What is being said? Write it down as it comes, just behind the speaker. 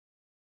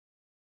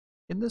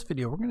In this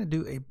video, we're going to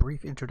do a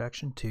brief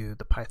introduction to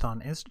the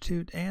Python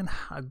Institute and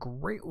a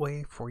great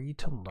way for you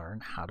to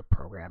learn how to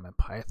program in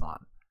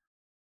Python.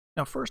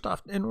 Now, first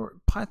off,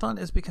 Python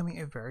is becoming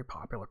a very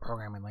popular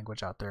programming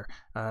language out there.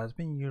 It's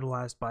being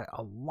utilized by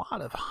a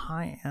lot of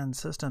high-end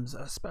systems,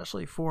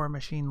 especially for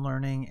machine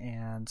learning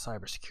and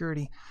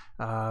cybersecurity,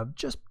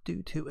 just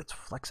due to its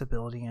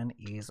flexibility and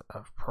ease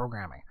of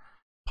programming.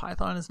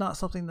 Python is not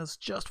something that's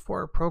just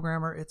for a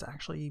programmer. It's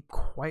actually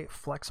quite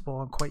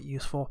flexible and quite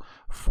useful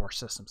for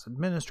systems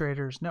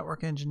administrators,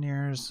 network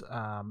engineers,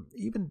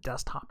 even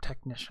desktop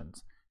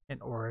technicians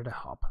in order to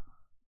help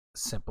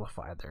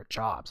simplify their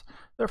jobs.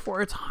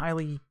 Therefore, it's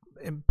highly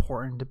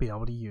important to be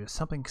able to use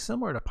something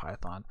similar to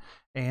Python,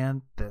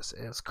 and this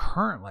is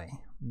currently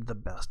the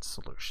best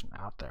solution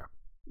out there.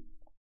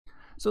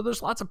 So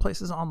there's lots of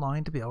places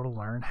online to be able to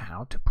learn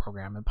how to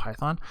program in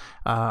Python.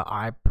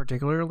 I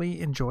particularly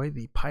enjoy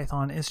the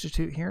Python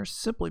Institute here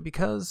simply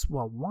because,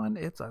 well, one,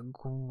 it's a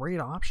great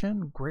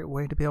option, great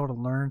way to be able to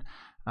learn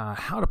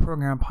how to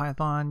program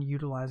Python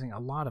utilizing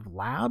a lot of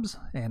labs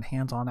and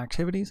hands-on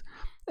activities.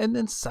 And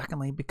then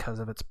secondly, because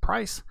of its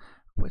price,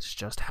 which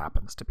just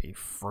happens to be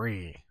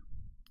free.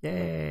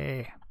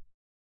 Yay!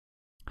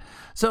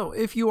 So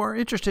if you are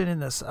interested in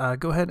this,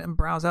 go ahead and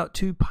browse out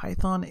to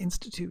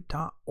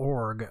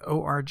pythoninstitute.org.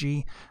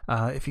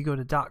 If you go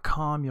to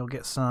 .com, you'll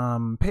get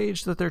some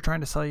page that they're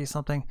trying to sell you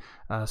something.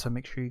 So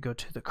make sure you go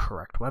to the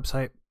correct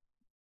website.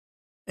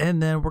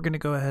 And then we're going to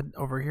go ahead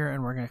over here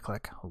and we're going to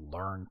click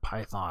Learn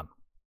Python.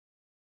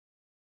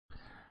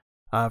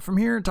 From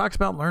here, it talks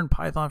about Learn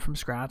Python from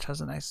Scratch,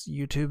 has a nice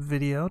YouTube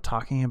video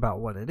talking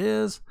about what it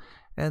is.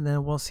 And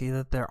then we'll see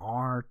that there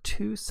are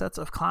two sets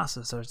of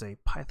classes. There's a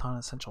Python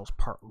Essentials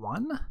Part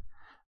 1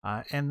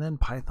 and then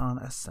Python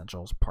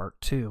Essentials Part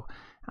 2.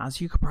 As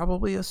you could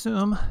probably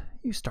assume,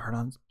 you start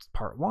on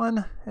Part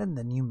 1 and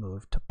then you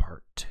move to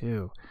Part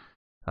 2.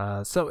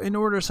 So in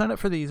order to sign up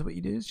for these, what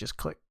you do is just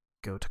click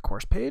Go to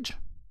Course Page.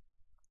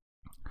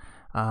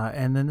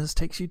 And then this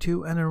takes you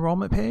to an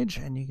enrollment page,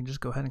 and you can just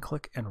go ahead and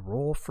click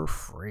Enroll for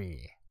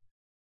free.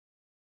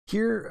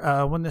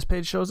 Here, when this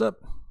page shows up,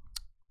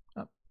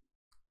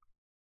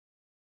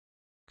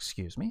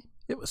 excuse me,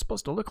 it was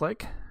supposed to look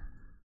like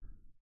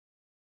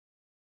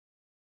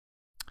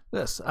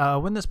this.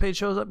 When this page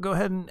shows up, go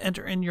ahead and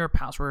enter in your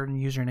password and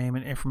username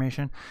and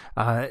information.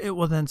 It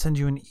will then send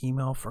you an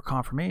email for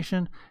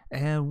confirmation,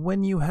 and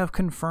when you have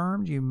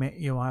confirmed,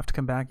 you'll have to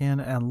come back in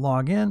and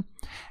log in,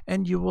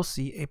 and you will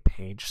see a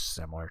page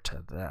similar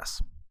to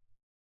this.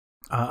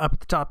 Up at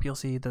the top, you'll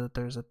see that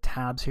there's a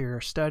tabs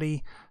here: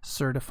 Study,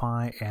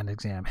 Certify, and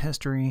Exam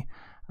History.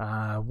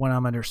 When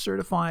I'm under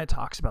Certify, it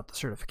talks about the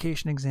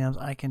certification exams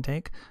I can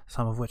take,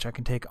 some of which I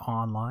can take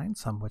online,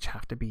 some which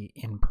have to be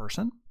in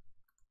person.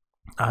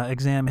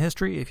 Exam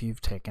history, if you've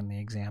taken the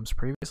exams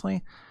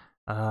previously.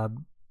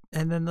 And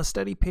then the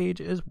study page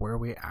is where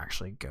we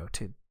actually go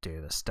to do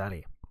the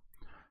study.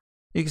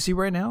 You can see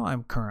right now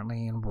I'm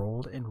currently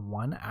enrolled in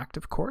one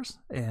active course,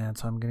 and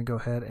so I'm going to go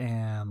ahead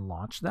and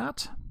launch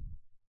that.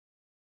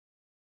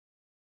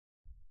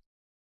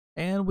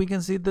 And we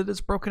can see that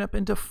it's broken up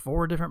into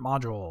 4 different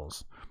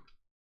modules.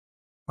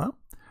 Well,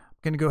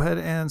 I'm going to go ahead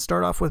and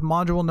start off with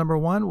module number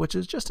 1, which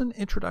is just an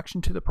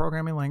introduction to the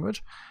programming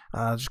language.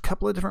 There's a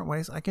couple of different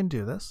ways I can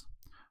do this.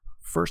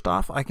 First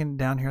off,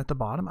 down here at the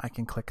bottom, I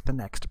can click the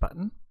Next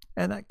button,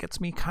 and that gets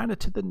me kind of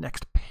to the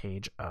next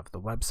page of the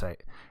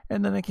website.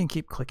 And then I can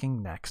keep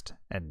clicking Next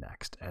and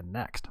Next and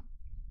Next.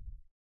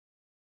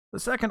 The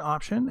second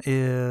option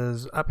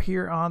is up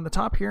here on the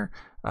top here.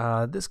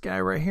 This guy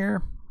right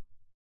here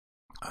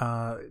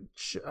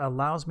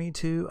allows me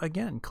to,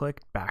 again,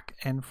 click back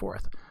and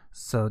forth.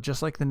 So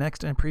just like the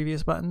next and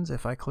previous buttons,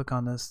 if I click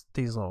on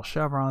these little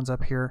chevrons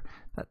up here,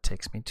 that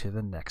takes me to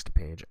the next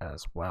page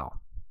as well.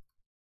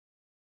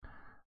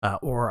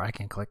 Or I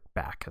can click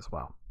back as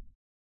well.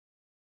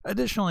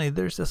 Additionally,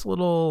 there's this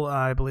little,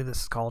 I believe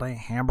this is called a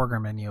hamburger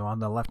menu on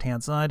the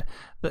left-hand side.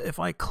 But if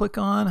I click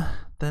on,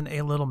 then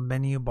a little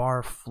menu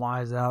bar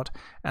flies out,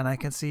 and I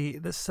can see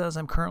this says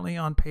I'm currently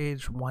on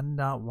page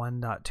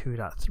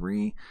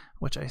 1.1.2.3,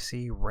 which I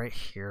see right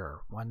here,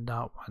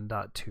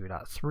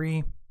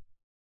 1.1.2.3.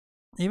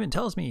 Even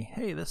tells me,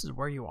 hey, this is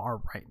where you are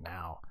right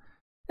now.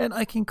 And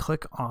I can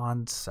click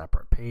on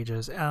separate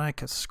pages, and I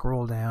can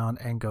scroll down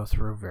and go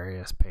through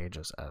various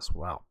pages as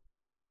well.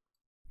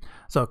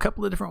 So a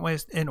couple of different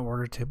ways in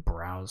order to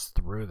browse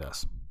through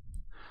this.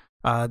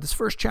 This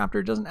first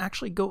chapter doesn't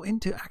actually go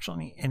into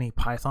any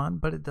Python,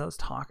 but it does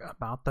talk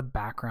about the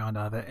background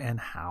of it and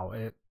how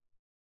it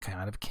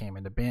kind of came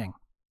into being.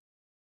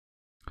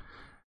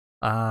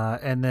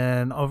 And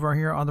then over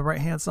here on the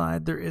right hand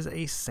side, there is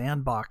a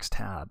sandbox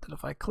tab that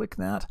if I click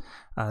that,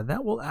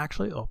 that will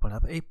actually open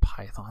up a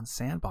Python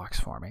sandbox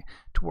for me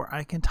to where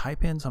I can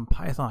type in some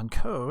Python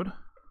code.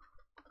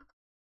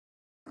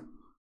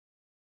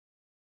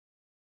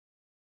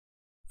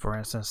 For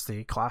instance,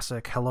 the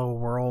classic Hello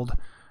World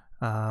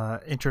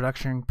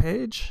introduction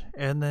page,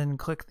 and then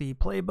click the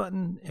play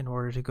button in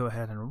order to go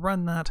ahead and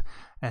run that.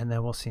 And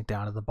then we'll see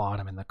down at the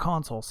bottom in the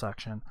console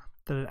section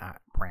that it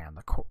ran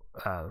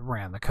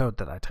ran the code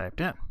that I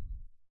typed in,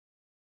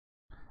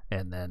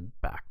 and then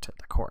back to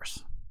the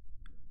course.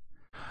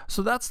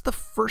 So that's the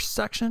first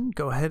section.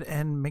 Go ahead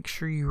and make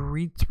sure you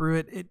read through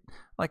it.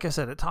 Like I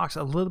said, it talks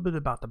a little bit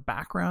about the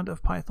background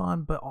of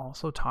Python, but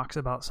also talks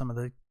about some of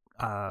the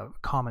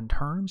common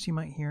terms you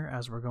might hear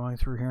as we're going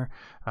through here.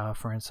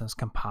 For instance,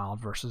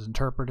 compiled versus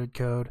interpreted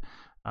code,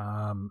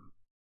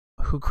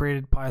 who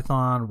created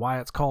Python, why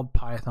it's called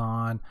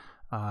Python,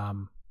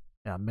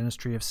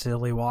 Ministry of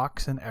Silly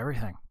Walks, and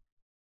everything.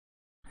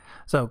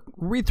 So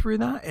read through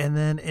that, and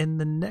then in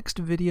the next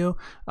video,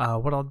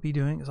 what I'll be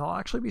doing is I'll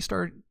actually be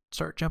start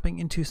jumping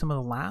into some of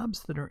the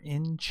labs that are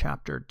in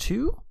Chapter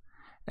 2,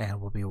 and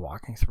we'll be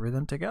walking through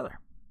them together.